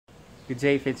Good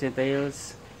day, Fins and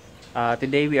Tails.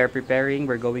 Today we are preparing.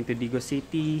 We're going to Digos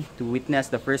City to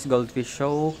witness the first goldfish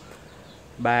show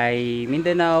by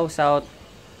Mindanao South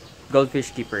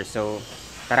Goldfish Keepers. So,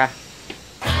 tara!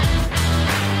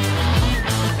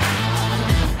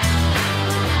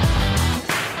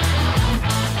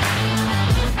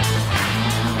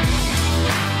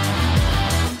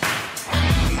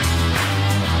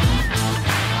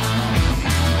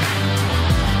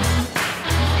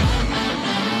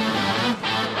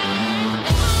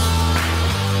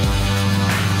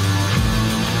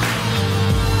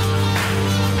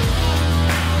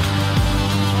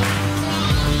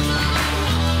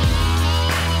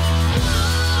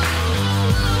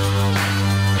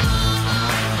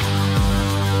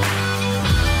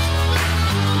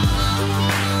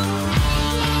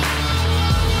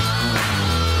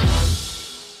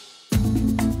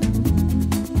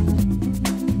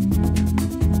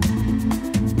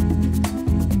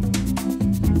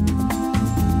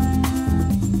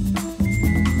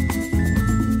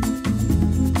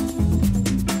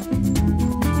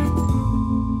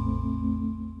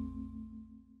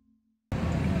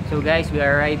 So guys, we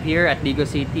are right here at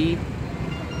Digos City.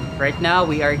 Right now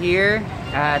we are here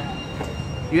at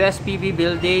USPB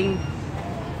building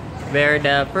where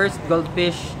the first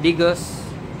goldfish Digos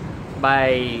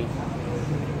by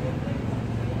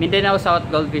Mindanao South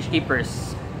Goldfish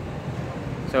Keepers.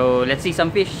 So let's see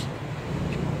some fish.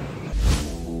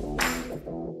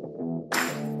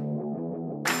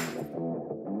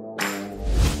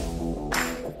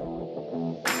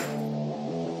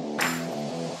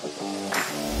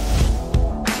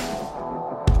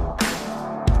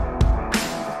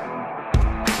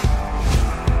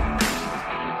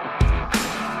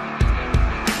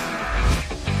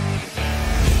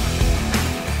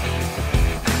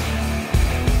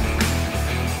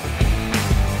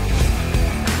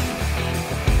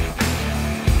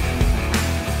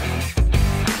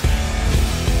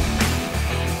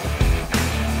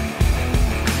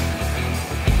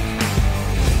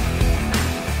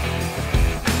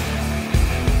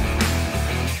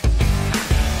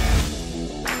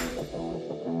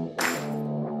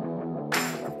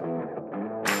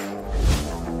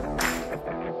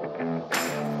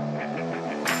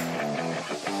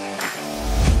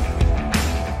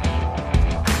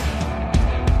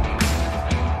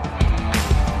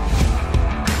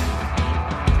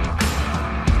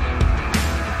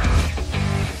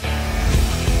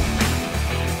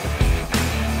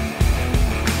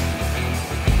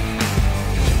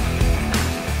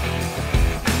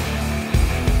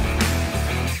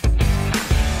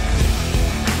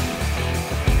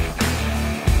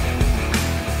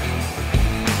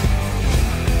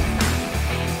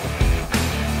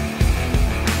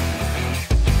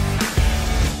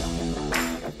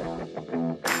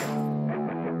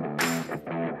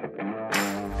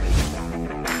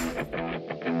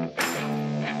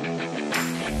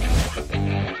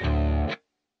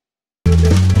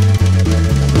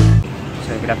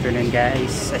 Good afternoon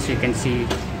guys. As you can see,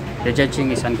 the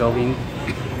judging is ongoing.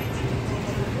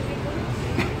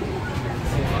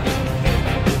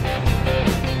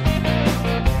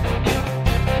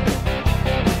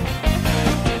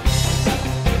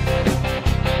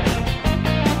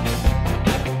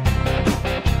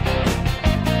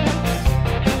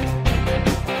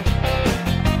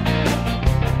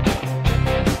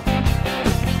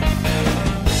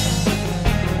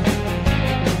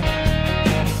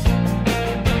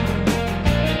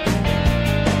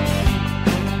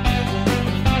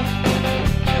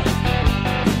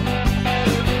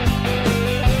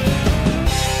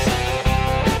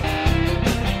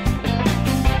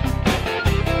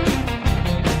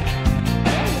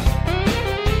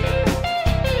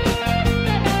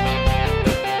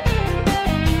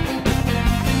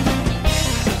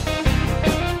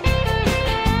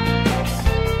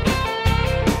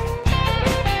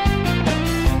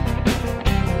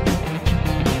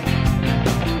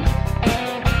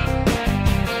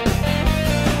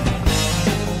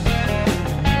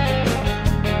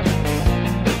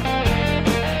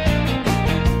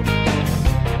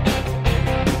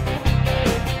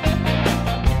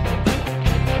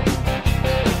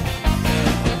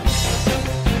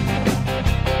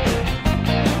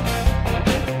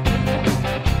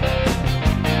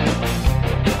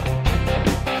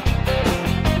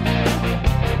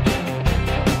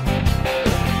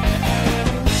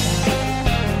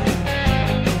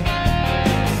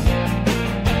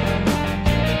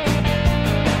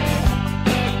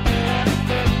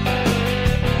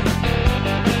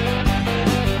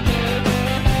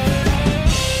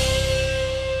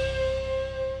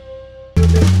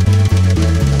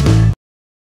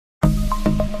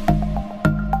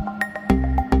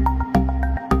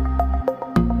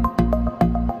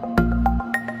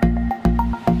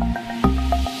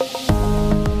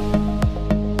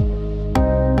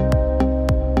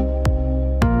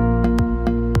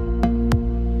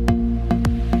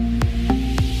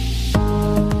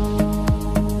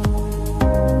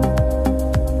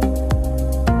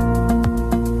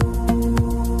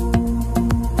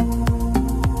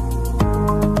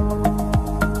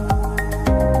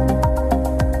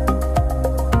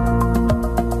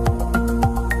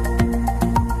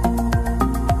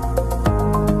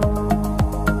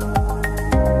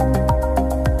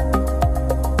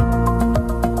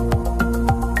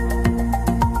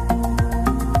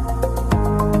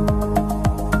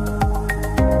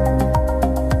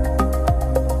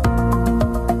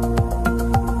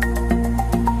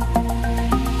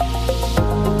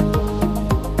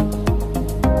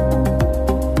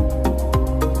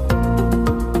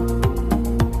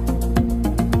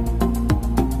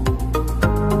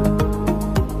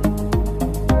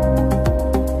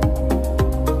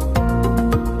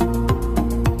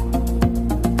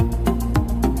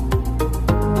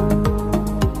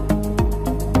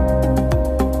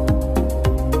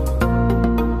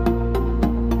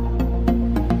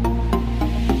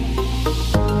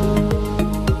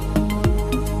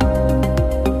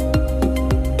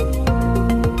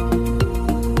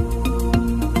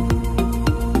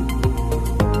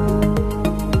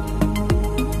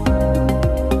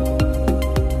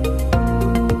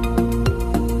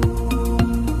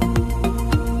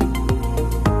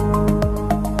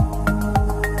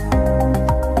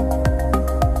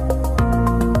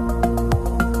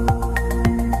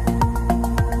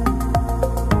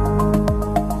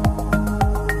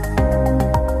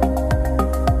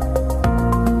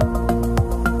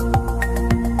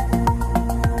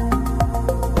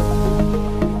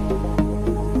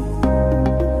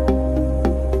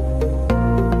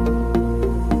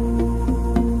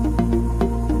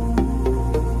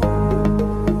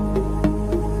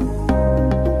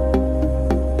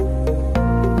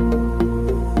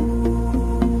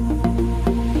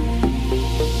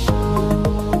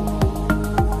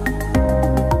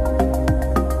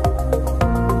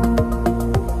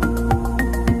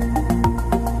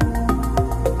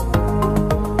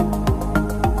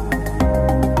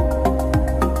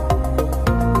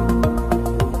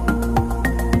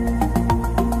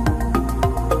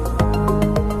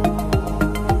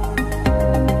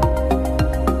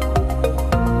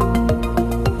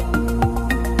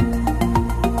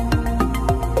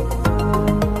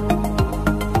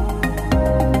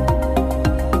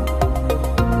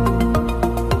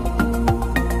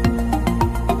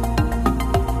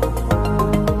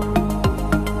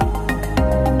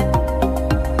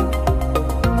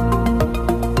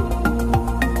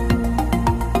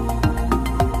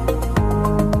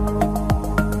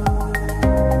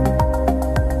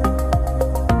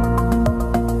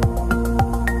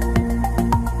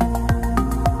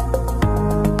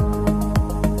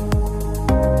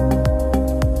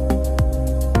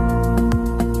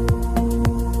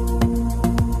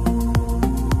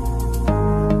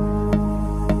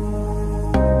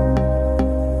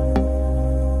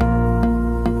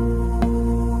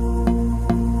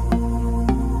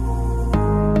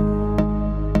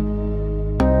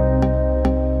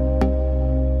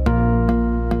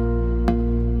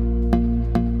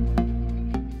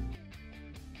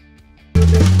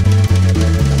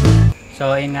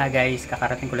 So ayun nga guys,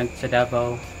 kakarating ko lang sa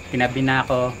Davao. Tinabi na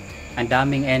ako. Ang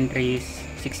daming entries,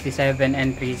 67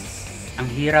 entries. Ang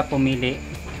hirap pumili.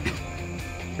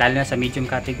 Lalo na sa medium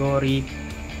category.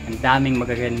 Ang daming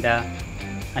magaganda.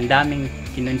 Ang daming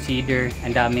kinonsider.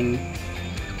 Ang daming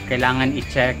kailangan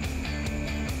i-check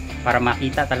para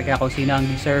makita talaga kung sino ang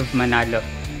deserve manalo.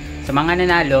 Sa mga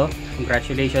nanalo,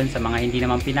 congratulations. Sa mga hindi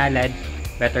naman pinalad,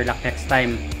 better luck next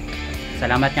time.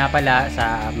 Salamat nga pala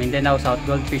sa Mindanao South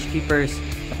Goldfish Keepers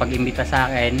sa pag-imbita sa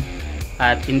akin.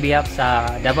 At in behalf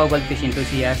sa Davao Goldfish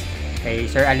Enthusiast kay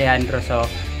Sir Alejandro. So,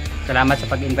 salamat sa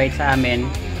pag-invite sa amin.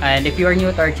 And if you are new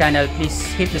to our channel, please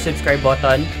hit the subscribe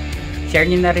button. Share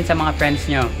nyo na rin sa mga friends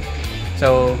nyo.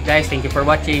 So, guys, thank you for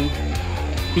watching.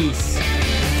 Peace!